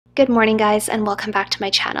Good morning guys, and welcome back to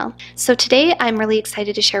my channel. So today I'm really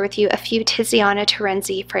excited to share with you a few Tiziana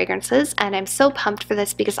Terenzi fragrances, and I'm so pumped for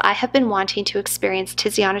this because I have been wanting to experience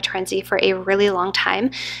Tiziana Terenzi for a really long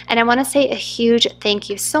time, and I want to say a huge thank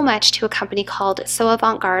you so much to a company called So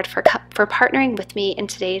Avant-Garde for partnering with me in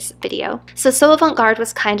today's video. So Avant-Garde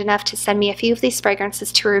was kind enough to send me a few of these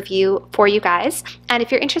fragrances to review for you guys, and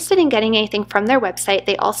if you're interested in getting anything from their website,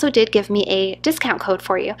 they also did give me a discount code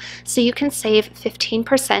for you, so you can save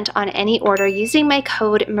 15% on any order using my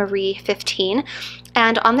code Marie15.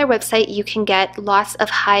 And on their website, you can get lots of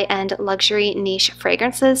high-end luxury niche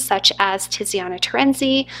fragrances such as Tiziana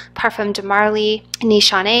Terenzi, Parfum de Marly,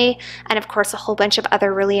 Nichane, and of course a whole bunch of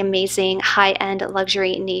other really amazing high-end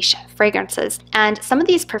luxury niche fragrances. And some of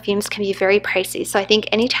these perfumes can be very pricey, so I think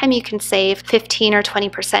anytime you can save 15 or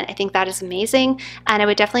 20%, I think that is amazing. And I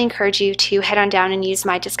would definitely encourage you to head on down and use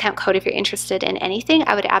my discount code if you're interested in anything.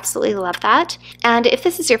 I would absolutely love that. And if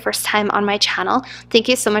this is your first time on my channel, thank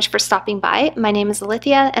you so much for stopping by. My name is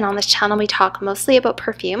Alithia, and on this channel we talk mostly about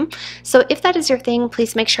perfume. So if that is your thing,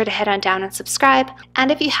 please make sure to head on down and subscribe.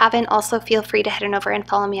 And if you haven't, also feel free to head on over and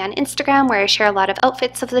follow me on Instagram, where I share a lot of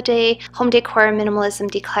outfits of the day, home decor,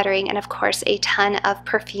 minimalism, decluttering, and of course a ton of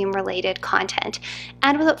perfume related content.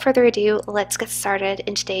 And without further ado, let's get started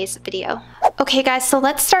in today's video. Okay guys, so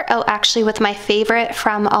let's start out actually with my favorite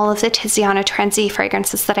from all of the Tiziana Terenzi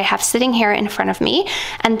fragrances that I have sitting here in front of me,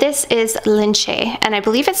 and this is Linche, and I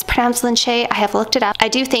believe it's pronounced Linche. I have looked it up. I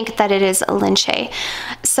do think that it is Linche.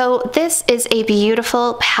 So this is a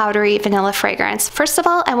beautiful powdery vanilla fragrance. First of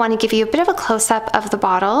all, I want to give you a bit of a close-up of the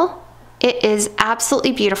bottle. It is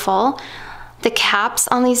absolutely beautiful. The caps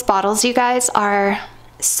on these bottles, you guys, are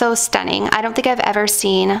so stunning. I don't think I've ever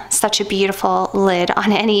seen such a beautiful lid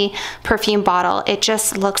on any perfume bottle. It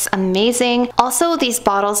just looks amazing. Also, these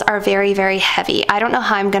bottles are very, very heavy. I don't know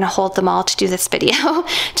how I'm going to hold them all to do this video,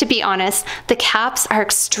 to be honest. The caps are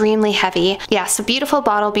extremely heavy. Yeah, so beautiful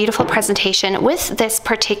bottle, beautiful presentation. With this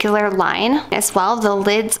particular line as well, the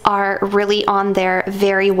lids are really on there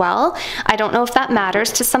very well. I don't know if that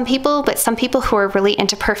matters to some people, but some people who are really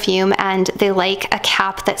into perfume and they like a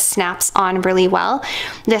cap that snaps on really well,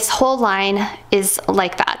 this whole line is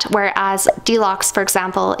like that, whereas Deluxe, for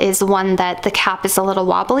example, is one that the cap is a little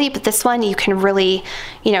wobbly, but this one you can really,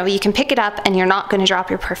 you can pick it up and you're not going to drop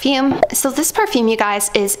your perfume. So this perfume, you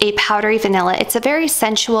guys, is a powdery vanilla. It's a very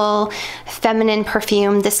sensual, feminine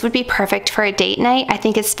perfume. This would be perfect for a date night. I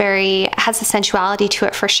think it's has a sensuality to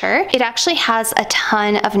it for sure. It actually has a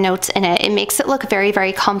ton of notes in it. It makes it look very,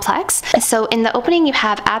 very complex. So in the opening, you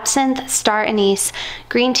have absinthe, star anise,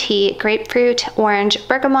 green tea, grapefruit, orange,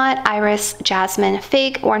 bergamot, iris, jasmine,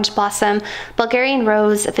 fig, orange blossom, Bulgarian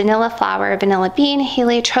rose, vanilla flower, vanilla bean,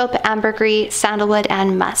 heliotrope, ambergris, sandalwood,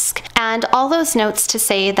 and musk. And all those notes to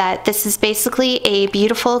say that this is basically a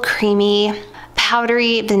beautiful, creamy,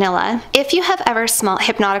 powdery vanilla. If you have ever smelled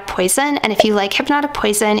Hypnotic Poison, and if you like Hypnotic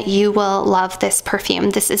Poison, you will love this perfume.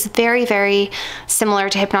 This is very, very similar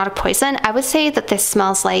to Hypnotic Poison. I would say that this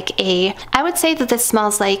smells like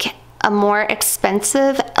a more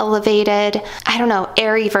expensive, elevated, I don't know,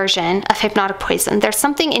 airy version of Hypnotic Poison. There's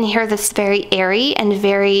something in here that's very airy and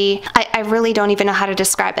very, I really don't even know how to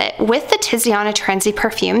describe it. With the Tiziana Terenzi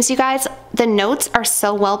perfumes, you guys, the notes are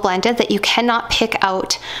so well blended that you cannot pick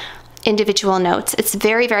out individual notes. It's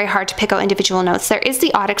very, very hard to pick out individual notes. There is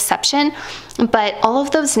the odd exception, but all of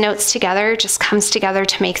those notes together just comes together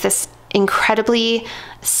to make this incredibly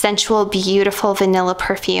sensual, beautiful vanilla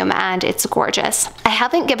perfume, and it's gorgeous. I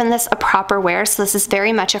haven't given this a proper wear, so this is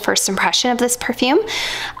very much a first impression of this perfume,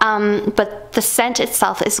 but the scent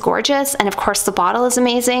itself is gorgeous, and of course the bottle is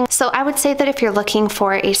amazing. So I would say that if you're looking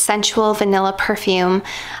for a sensual vanilla perfume,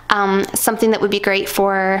 something that would be great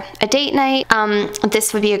for a date night,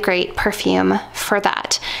 this would be a great perfume for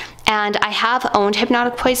that. And I have owned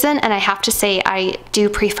Hypnotic Poison, and I have to say I do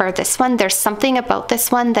prefer this one. There's something about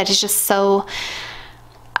this one that is just so,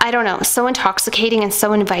 I don't know, so intoxicating and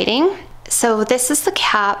so inviting. So this is the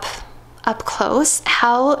cap up close.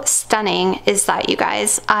 How stunning is that, you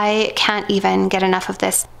guys? I can't even get enough of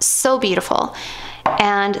this. So beautiful.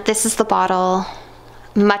 And this is the bottle,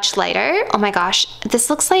 much lighter. Oh my gosh, this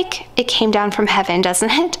looks like it came down from heaven,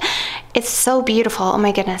 doesn't it? It's so beautiful. Oh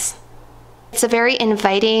my goodness. It's a very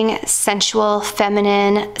inviting, sensual,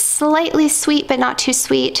 feminine, slightly sweet but not too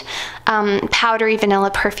sweet, powdery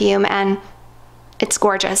vanilla perfume, and it's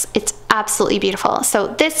gorgeous. It's absolutely beautiful. So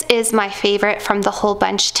this is my favorite from the whole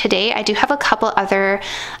bunch today. I do have a couple other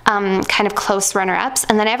kind of close runner-ups.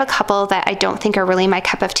 And then I have a couple that I don't think are really my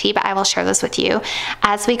cup of tea, but I will share those with you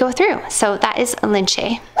as we go through. So that is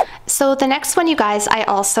Lince. So the next one, you guys, I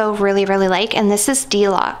also really like, and this is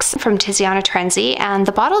Deluxe from Tiziana Terenzi, and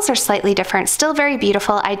the bottles are slightly different, still very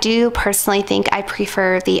beautiful. I do personally think I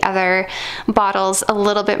prefer the other bottles a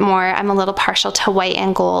little bit more. I'm a little partial to white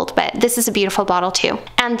and gold, but this is a beautiful bottle too.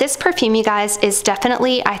 And this perfume, you guys, is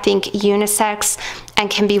definitely, I think, unisex and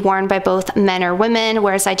can be worn by both men or women,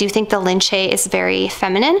 whereas I do think the Lince is very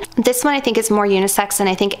feminine. This one I think is more unisex, and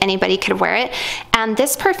I think anybody could wear it. And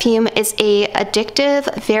this perfume is a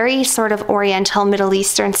addictive, very sort of oriental, Middle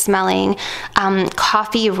Eastern smelling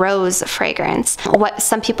coffee rose fragrance, what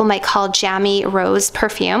some people might call jammy rose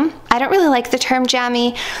perfume. I don't really like the term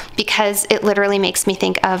jammy because it literally makes me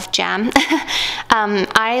think of jam.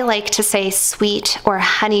 I like to say sweet or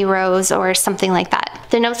honey rose or something like that.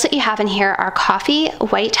 The notes that you have in here are coffee,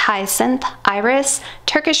 white hyacinth, iris,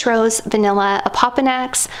 Turkish rose, vanilla,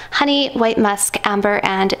 opoponax, honey, white musk, amber,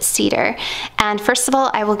 and cedar. And first of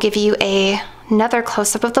all, I will give you another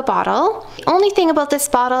close-up of the bottle. The only thing about this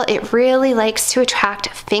bottle, it really likes to attract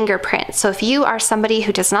fingerprints. So if you are somebody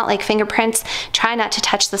who does not like fingerprints, try not to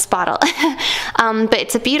touch this bottle. But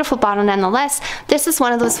it's a beautiful bottle nonetheless. This is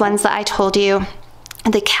one of those ones that I told you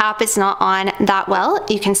the cap is not on that well.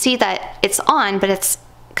 You can see that it's on, but it's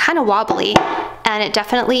kind of wobbly, and it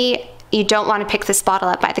definitely, you don't want to pick this bottle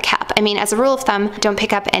up by the cap. I mean, as a rule of thumb, don't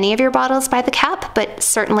pick up any of your bottles by the cap, but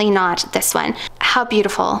certainly not this one. How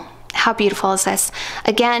beautiful. How beautiful is this?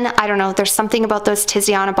 Again, I don't know, there's something about those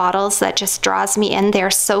Tiziana bottles that just draws me in. They're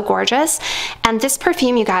so gorgeous. And this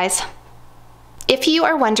perfume, you guys, if you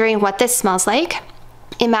are wondering what this smells like,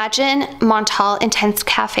 imagine Montal Intense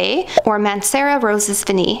Cafe or Mancera Roses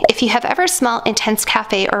Vanille. If you have ever smelled Intense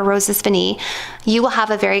Cafe or Roses Vanille, you will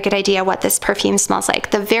have a very good idea what this perfume smells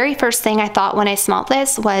like. The very first thing I thought when I smelled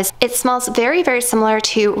this was it smells very similar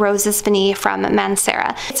to Roses Vanille from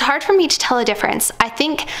Mancera. It's hard for me to tell a difference. I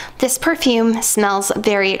think this perfume smells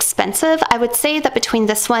very expensive. I would say that between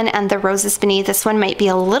this one and the Roses Vanille, this one might be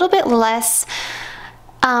a little bit less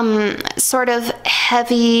sort of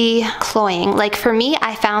heavy cloying. Like for me,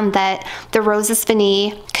 I found that the Roses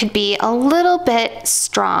Vanille could be a little bit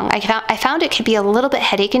strong. I found it could be a little bit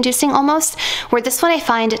headache inducing almost, where this one I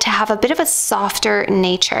find to have a bit of a softer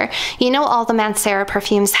nature. You know, all the Mancera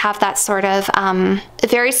perfumes have that sort of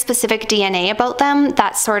very specific DNA about them,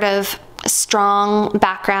 that sort of strong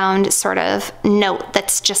background sort of note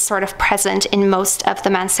that's just sort of present in most of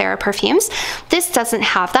the Mancera perfumes. This doesn't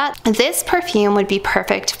have that. This perfume would be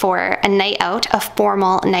perfect for a night out, a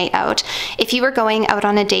formal night out. If you were going out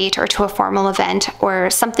on a date or to a formal event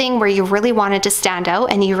or something where you really wanted to stand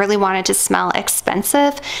out and you really wanted to smell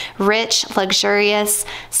expensive, rich, luxurious,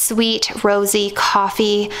 sweet, rosy,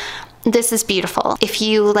 coffee, this is beautiful. If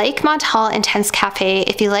you like Montal Intense Cafe,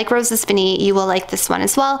 if you like Roses Vanille, you will like this one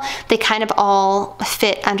as well. They kind of all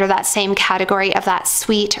fit under that same category of that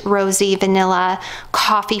sweet, rosy, vanilla,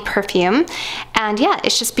 coffee perfume. And yeah,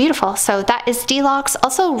 it's just beautiful. So that is Deluxe.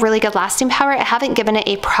 Also really good lasting power. I haven't given it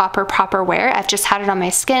a proper wear. I've just had it on my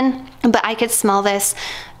skin, but I could smell this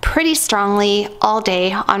pretty strongly all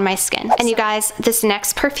day on my skin. And you guys, this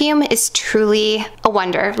next perfume is truly a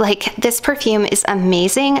wonder. Like, this perfume is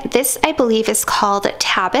amazing. This, I believe, is called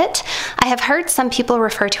Tabit. I have heard some people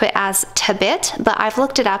refer to it as Tabit, but I've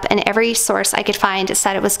looked it up and every source I could find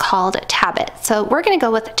said it was called Tabit. So we're gonna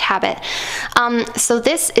go with Tabit. So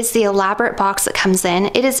this is the elaborate box that comes in.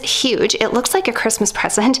 It is huge. It looks like a Christmas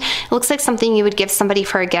present. It looks like something you would give somebody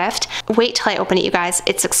for a gift. Wait till I open it, you guys.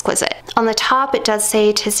 It's exquisite. On the top, it does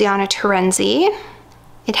say Tiziana Terenzi.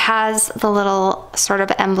 It has the little sort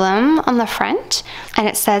of emblem on the front, and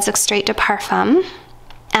it says Extrait de Parfum.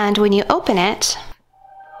 And when you open it,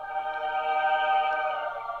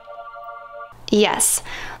 yes,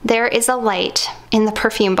 there is a light in the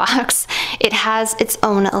perfume box. It has its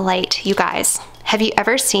own light, you guys. Have you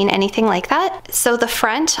ever seen anything like that? So the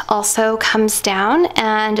front also comes down,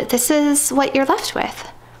 and this is what you're left with.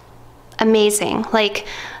 Amazing. Like,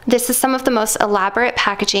 this is some of the most elaborate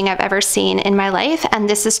packaging I've ever seen in my life, and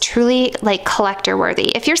this is truly like collector worthy.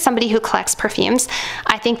 If you're somebody who collects perfumes,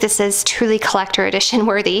 I think this is truly collector edition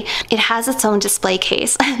worthy. It has its own display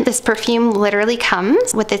case. This perfume literally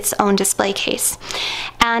comes with its own display case.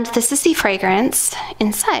 And this is the fragrance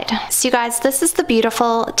inside. So you guys, this is the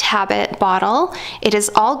beautiful Tabit bottle. It is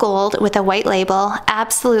all gold with a white label.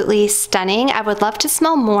 Absolutely stunning. I would love to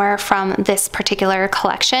smell more from this particular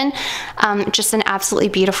collection. Just an absolutely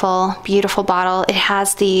beautiful bottle. It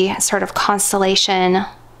has the sort of constellation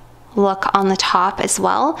look on the top as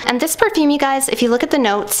well. And this perfume, you guys, if you look at the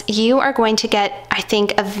notes, you are going to get, I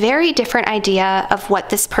think, a very different idea of what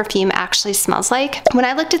this perfume actually smells like. When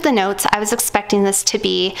I looked at the notes, I was expecting this to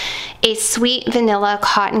be a sweet vanilla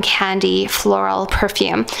cotton candy floral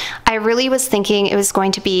perfume. I really was thinking it was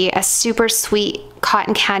going to be a super sweet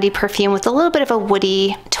cotton candy perfume with a little bit of a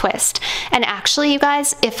woody twist. And actually, you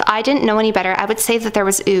guys, if I didn't know any better, I would say that there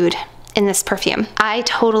was oud in this perfume. I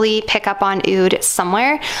totally pick up on oud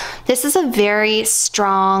somewhere. This is a very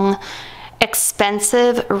strong,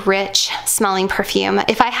 expensive, rich smelling perfume.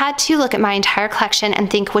 If I had to look at my entire collection and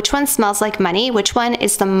think which one smells like money, which one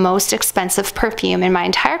is the most expensive perfume in my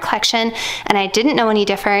entire collection, and I didn't know any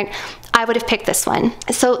different, I would have picked this one.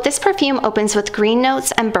 So this perfume opens with green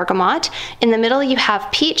notes and bergamot. In the middle you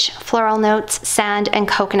have peach, floral notes, sand, and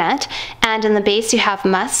coconut. And in the base you have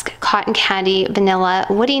musk, cotton candy, vanilla,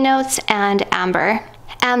 woody notes, and amber.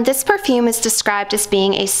 And this perfume is described as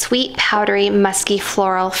being a sweet, powdery, musky,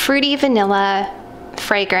 floral, fruity vanilla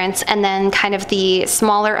fragrance, and then kind of the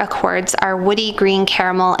smaller accords are woody, green,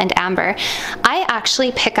 caramel, and amber. I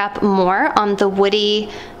actually pick up more on the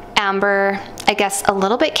woody, amber, I guess a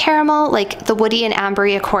little bit caramel. Like the woody and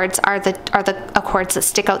ambery accords are the accords that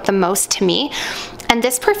stick out the most to me. And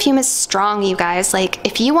this perfume is strong, you guys. Like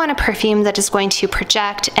if you want a perfume that is going to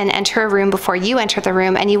project and enter a room before you enter the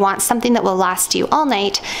room, and you want something that will last you all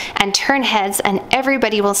night and turn heads and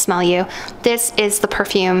everybody will smell you, this is the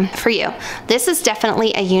perfume for you. This is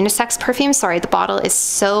definitely a unisex perfume. Sorry, the bottle is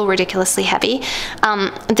so ridiculously heavy.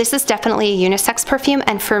 This is definitely a unisex perfume,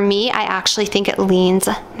 and for me, I actually think it leans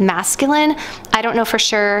masculine. I don't know for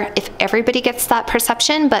sure if everybody gets that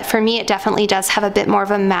perception, but for me, it definitely does have a bit more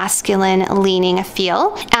of a masculine leaning feel.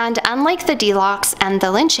 And unlike the Deluxe and the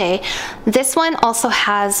Linche, this one also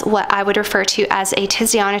has what I would refer to as a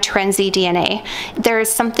Tiziana Terenzi DNA. There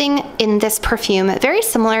is something in this perfume very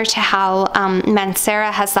similar to how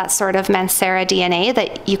Mancera has that sort of Mancera DNA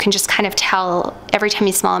that you can just kind of tell every time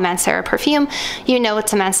you smell a Mancera perfume, you know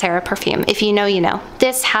it's a Mancera perfume. If you know, you know.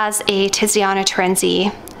 This has a Tiziana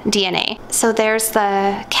Terenzi DNA. So there's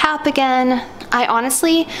the cap again. I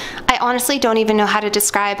honestly don't even know how to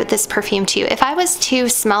describe this perfume to you. If I was to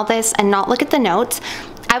smell this and not look at the notes,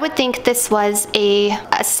 I would think this was a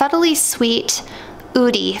subtly sweet,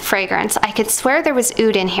 oudy fragrance. I could swear there was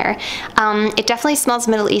oud in here. It definitely smells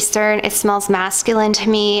Middle Eastern. It smells masculine to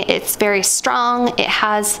me. It's very strong.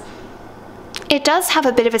 It does have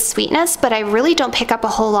a bit of a sweetness, but I really don't pick up a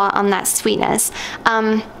whole lot on that sweetness.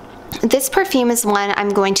 This perfume is one I'm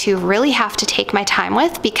going to really have to take my time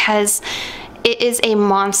with because it is a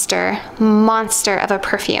monster of a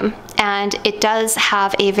perfume. And it does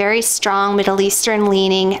have a very strong Middle Eastern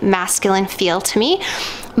leaning masculine feel to me.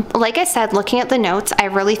 Like I said, looking at the notes, I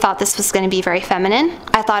really thought this was going to be very feminine.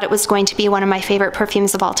 I thought it was going to be one of my favorite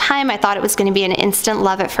perfumes of all time. I thought it was going to be an instant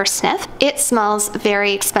love at first sniff. It smells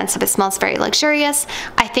very expensive. It smells very luxurious.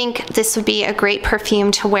 I think this would be a great perfume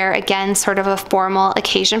to wear, again, sort of a formal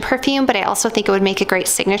occasion perfume, but I also think it would make a great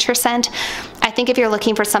signature scent. I think if you're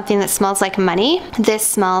looking for something that smells like money, this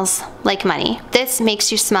smells like money. This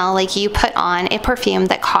makes you smell like you put on a perfume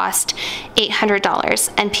that cost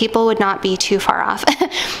 $800, and people would not be too far off.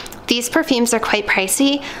 These perfumes are quite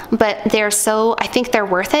pricey, but I think they're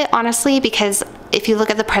worth it, honestly, because if you look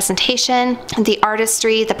at the presentation, the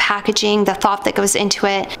artistry, the packaging, the thought that goes into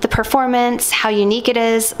it, the performance, how unique it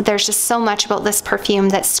is, there's just so much about this perfume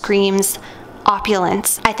that screams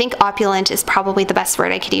opulence. I think opulent is probably the best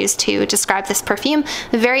word I could use to describe this perfume.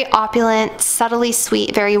 Very opulent, subtly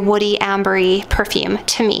sweet, very woody, ambery perfume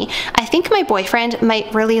to me. I think my boyfriend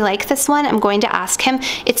might really like this one. I'm going to ask him.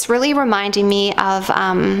 It's really reminding me of,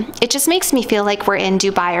 it just makes me feel like we're in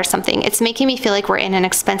Dubai or something. It's making me feel like we're in an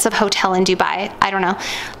expensive hotel in Dubai. I don't know.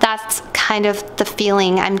 That's kind of the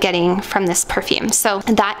feeling I'm getting from this perfume. So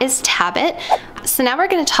that is Tabit. So now we're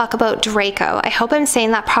going to talk about Draco. I hope I'm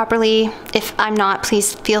saying that properly. If I'm not,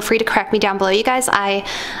 please feel free to correct me down below, you guys.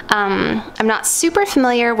 I'm not super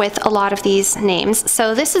familiar with a lot of these names.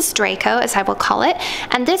 So this is Draco, as I will call it.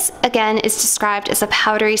 And this, again, is described as a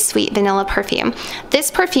powdery sweet vanilla perfume. This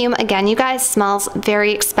perfume, again, you guys, smells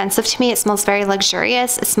very expensive to me. It smells very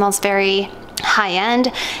luxurious. It smells very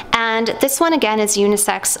high-end, and this one again is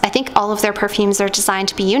unisex. I think all of their perfumes are designed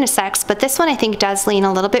to be unisex, but this one I think does lean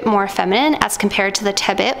a little bit more feminine as compared to the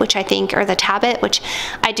Tabit, which I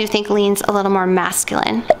do think leans a little more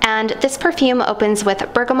masculine. And this perfume opens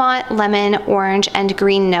with bergamot, lemon, orange, and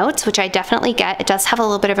green notes, which I definitely get. It does have a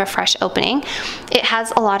little bit of a fresh opening. It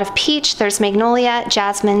has a lot of peach. There's magnolia,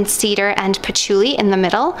 jasmine, cedar, and patchouli in the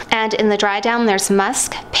middle, and in the dry down there's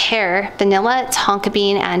musk, pear, vanilla, tonka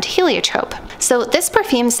bean, and heliotrope. So this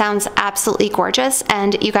perfume sounds absolutely gorgeous,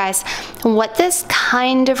 and you guys, what this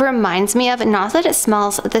kind of reminds me of, not that it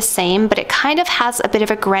smells the same, but it kind of has a bit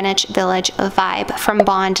of a Greenwich Village vibe from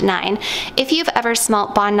Bond 9. If you've ever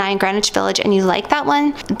smelled Bond 9 Greenwich Village and you like that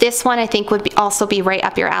one, this one I think would also be right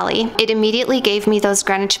up your alley. It immediately gave me those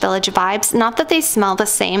Greenwich Village vibes. Not that they smell the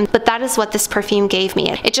same, but that is what this perfume gave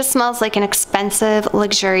me. It just smells like an expensive,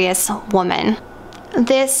 luxurious woman.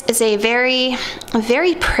 This is a very,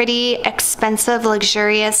 very pretty, expensive,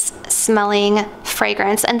 luxurious smelling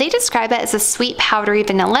fragrance, and they describe it as a sweet, powdery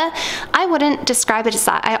vanilla. I wouldn't describe it as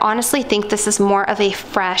that. I honestly think this is more of a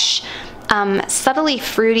fresh, subtly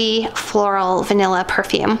fruity, floral vanilla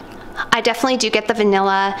perfume. I definitely do get the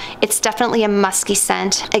vanilla. It's definitely a musky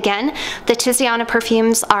scent. Again, the Tiziana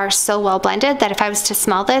perfumes are so well blended that if I was to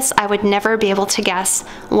smell this, I would never be able to guess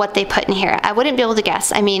what they put in here. I wouldn't be able to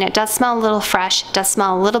guess. I mean, it does smell a little fresh, it does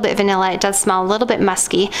smell a little bit vanilla, it does smell a little bit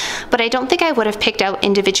musky, but I don't think I would have picked out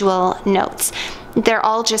individual notes. They're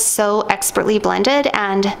all just so expertly blended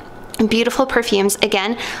and beautiful perfumes.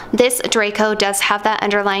 Again, this Draco does have that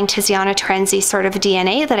underlying Tiziana Terenzi sort of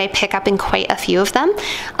DNA that I pick up in quite a few of them.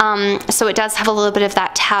 So it does have a little bit of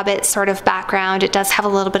that Tabit sort of background. It does have a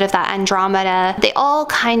little bit of that Andromeda. They all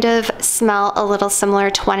kind of smell a little similar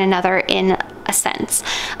to one another in a sense.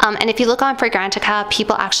 And if you look on Fragrantica,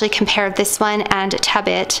 people actually compare this one and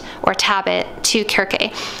Tabit to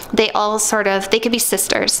Kirke. They all sort of, they could be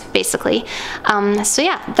sisters basically. So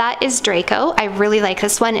yeah, that is Draco. I really like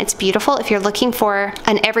this one. It's beautiful. If you're looking for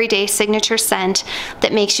an everyday signature scent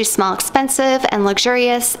that makes you smell expensive and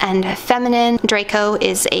luxurious and feminine, Draco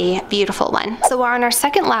is a beautiful one. So we're on our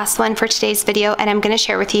second last one for today's video, and I'm going to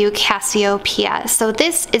share with you Cassiopeia. So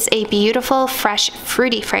this is a beautiful, fresh,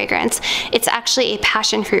 fruity fragrance. It's actually a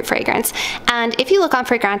passion fruit fragrance. And if you look on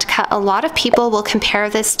Fragrantica, a lot of people will compare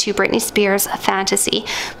this to Britney Spears' Fantasy.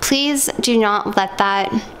 Please do not let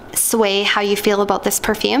that sway how you feel about this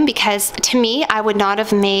perfume, because to me, I would not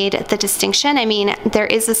have made the distinction. I mean, there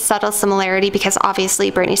is a subtle similarity because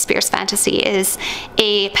obviously Britney Spears' Fantasy is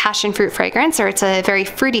a passion fruit fragrance, or it's a very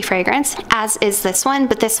fruity fragrance, as is this one,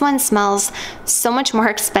 but this one smells so much more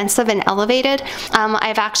expensive and elevated.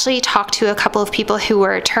 I've actually talked to a couple of people who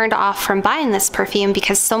were turned off from buying this perfume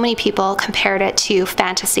because so many people compared it to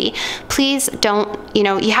Fantasy. Please don't, you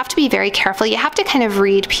know, you have to be very careful. You have to kind of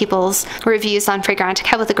read people's reviews on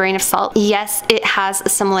Fragrantica with a grain of salt. Yes, it has a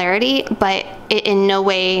similarity, but it in no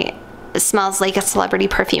way smells like a celebrity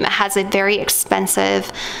perfume. It has a very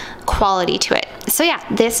expensive quality to it. So yeah,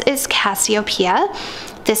 this is Cassiopeia.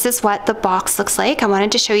 This is what the box looks like. I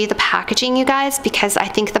wanted to show you the packaging, you guys, because I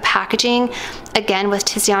think the packaging, again, with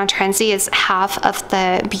Tiziana Terenzi is half of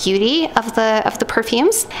the beauty of the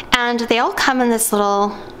perfumes. And they all come in this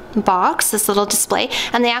little box, this little display,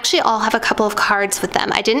 and they actually all have a couple of cards with them.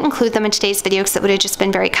 I didn't include them in today's video because it would have just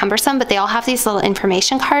been very cumbersome, but they all have these little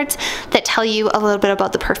information cards that tell you a little bit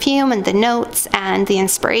about the perfume and the notes and the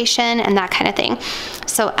inspiration and that kind of thing.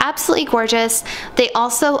 So absolutely gorgeous. They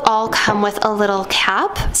also all come with a little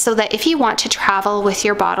cap so that if you want to travel with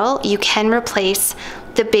your bottle, you can replace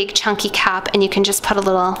the big chunky cap and you can just put a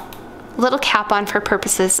little cap on for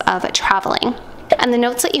purposes of traveling. And the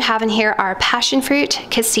notes that you have in here are passion fruit,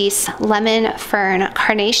 cassis, lemon, fern,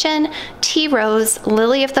 carnation, tea rose,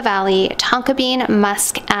 lily of the valley, tonka bean,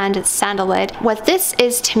 musk, and sandalwood. What this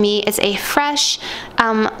is to me is a fresh,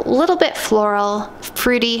 little bit floral,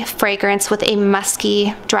 fruity fragrance with a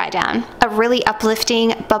musky dry down. A really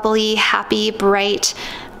uplifting, bubbly, happy, bright,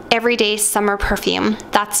 everyday summer perfume.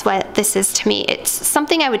 That's what this is to me. It's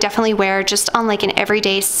something I would definitely wear just on like an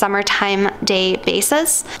everyday summertime day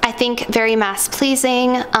basis. I think very mass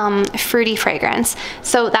pleasing, fruity fragrance.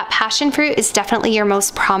 So that passion fruit is definitely your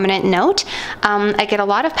most prominent note. I get a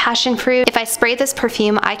lot of passion fruit. If I spray this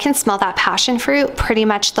perfume, I can smell that passion fruit pretty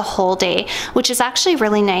much the whole day, which is actually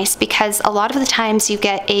really nice because a lot of the times you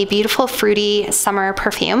get a beautiful fruity summer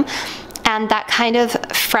perfume and that kind of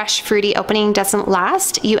fresh fruity opening doesn't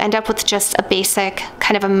last. You end up with just a basic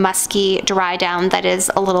kind of a musky dry down that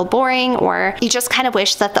is a little boring, or you just kind of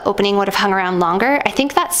wish that the opening would have hung around longer. I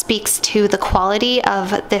think that speaks to the quality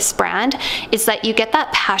of this brand, is that you get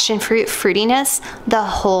that passion fruit fruitiness the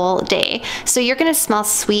whole day. So you're gonna smell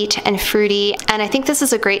sweet and fruity, and I think this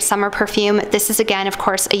is a great summer perfume. This is, again, of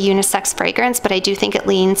course, a unisex fragrance, but I do think it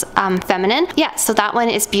leans feminine. Yeah, so that one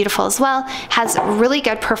is beautiful as well. Has really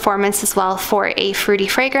good performance as well for a fruity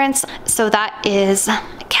fragrance. So that is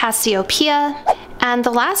Cassiopeia. And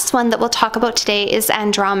the last one that we'll talk about today is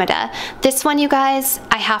Andromeda. This one, you guys,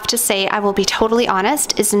 I have to say, I will be totally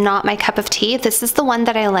honest, is not my cup of tea. This is the one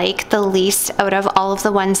that I like the least out of all of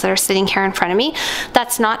the ones that are sitting here in front of me.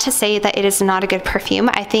 That's not to say that it is not a good perfume.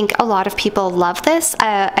 I think a lot of people love this.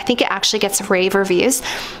 I think it actually gets rave reviews,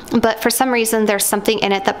 but for some reason there's something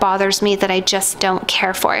in it that bothers me that I just don't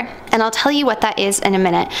care for. And I'll tell you what that is in a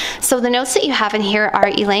minute. So the notes that you have in here are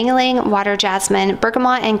ylang ylang, water jasmine,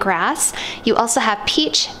 bergamot, and grass. You also have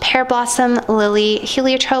peach, pear blossom, lily,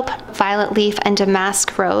 heliotrope, violet leaf, and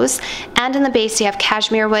damask rose. And in the base you have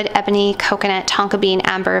cashmere wood, ebony, coconut, tonka bean,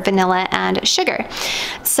 amber, vanilla, and sugar.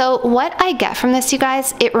 So what I get from this, you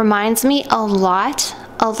guys, it reminds me a lot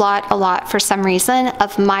for some reason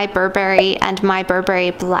of My Burberry and My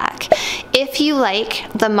Burberry Black. If you like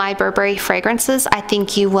the My Burberry fragrances, I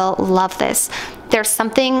think you will love this. There's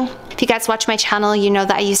something, if you guys watch my channel, you know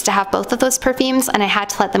that I used to have both of those perfumes and I had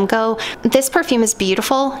to let them go. This perfume is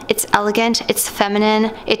beautiful, it's elegant, it's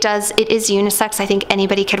feminine, it is unisex. I think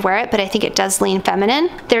anybody could wear it, but I think it does lean feminine.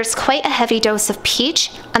 There's quite a heavy dose of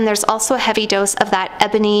peach, and there's also a heavy dose of that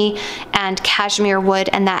ebony and cashmere wood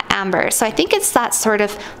and that amber. So I think it's that sort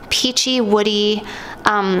of peachy, woody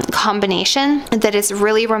combination that is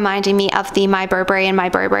really reminding me of the My Burberry and My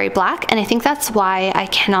Burberry Black, and I think that's why I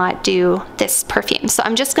cannot do this perfume. So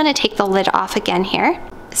I'm just going to take the lid off again here.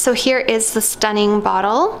 So here is the stunning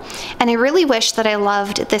bottle, and I really wish that I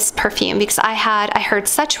loved this perfume because I heard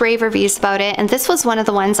such rave reviews about it, and this was one of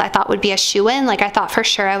the ones I thought would be a shoo-in. Like, I thought for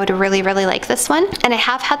sure I would really like this one, and I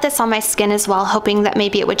have had this on my skin as well, hoping that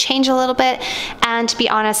maybe it would change a little bit. And to be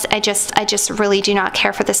honest, I just really do not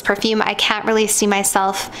care for this perfume. I can't really see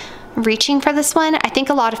myself reaching for this one. I think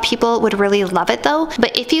a lot of people would really love it though,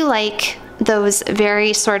 but if you like those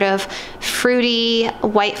very sort of fruity,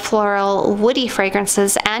 white floral, woody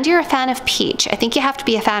fragrances, and you're a fan of peach, I think you have to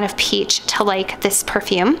be a fan of peach to like this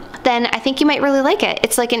perfume, then I think you might really like it.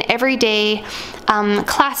 It's like an everyday,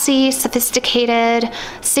 classy, sophisticated,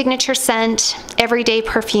 signature scent, everyday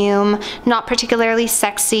perfume, not particularly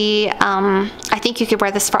sexy. I think you could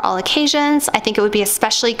wear this for all occasions. I think it would be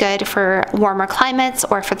especially good for warmer climates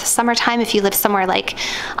or for the summertime. If you live somewhere like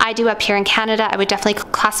I do up here in Canada, I would definitely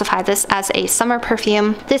classify this as a summer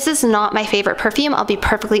perfume. This is not my favorite perfume, I'll be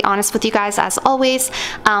perfectly honest with you guys, as always,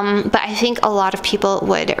 but I think a lot of people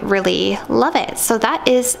would really love it. So that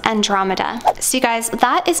is Andromeda. So you guys,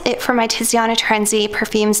 that is it for my Tiziana Terenzi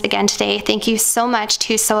perfumes again today. Thank you so much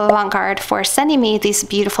to So Avant-Garde for sending me these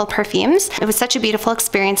beautiful perfumes. It was such a beautiful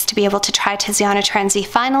experience to be able to try Tiziana Terenzi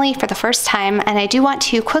finally for the first time, and I do want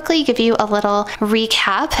to quickly give you a little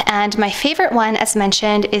recap. And my favorite one, as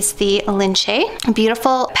mentioned, is the Lince.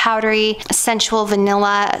 Beautiful, powdery, sensual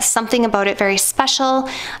vanilla, something about it very special,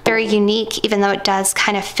 very unique. Even though it does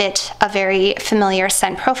kind of fit a very familiar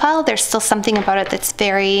scent profile, there's still something about it that's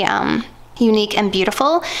very unique and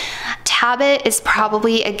beautiful. Tabit is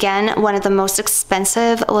probably, again, one of the most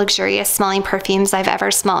expensive, luxurious smelling perfumes I've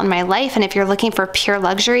ever smelled in my life, and if you're looking for pure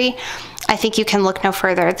luxury, I think you can look no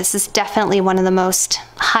further. This is definitely one of the most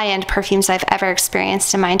high-end perfumes I've ever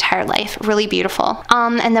experienced in my entire life. Really beautiful.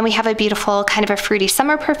 And then we have a beautiful kind of a fruity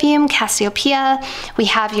summer perfume, Cassiopeia. We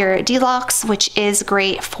have your Deluxe, which is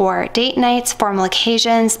great for date nights, formal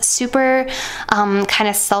occasions, super kind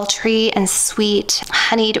of sultry and sweet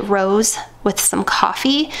honeyed rose with some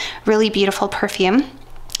coffee. Really beautiful perfume.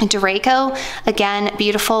 Draco, again,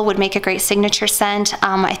 beautiful, would make a great signature scent.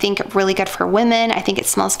 I think really good for women. I think it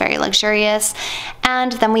smells very luxurious.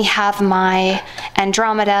 And then we have my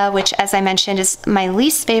Andromeda, which, as I mentioned, is my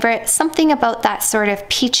least favorite. Something about that sort of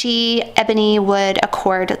peachy ebony wood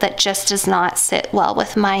accord that just does not sit well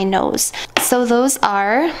with my nose. So those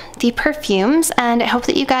are the perfumes, and I hope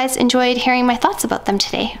that you guys enjoyed hearing my thoughts about them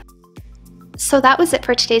today. So that was it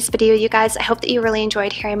for today's video, you guys. I hope that you really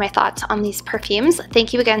enjoyed hearing my thoughts on these perfumes.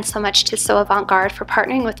 Thank you again so much to So Avant-Garde for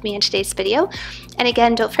partnering with me in today's video. And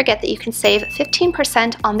again, don't forget that you can save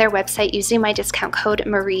 15% on their website using my discount code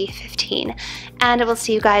Marie15. And I will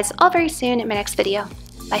see you guys all very soon in my next video.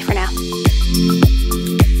 Bye for now.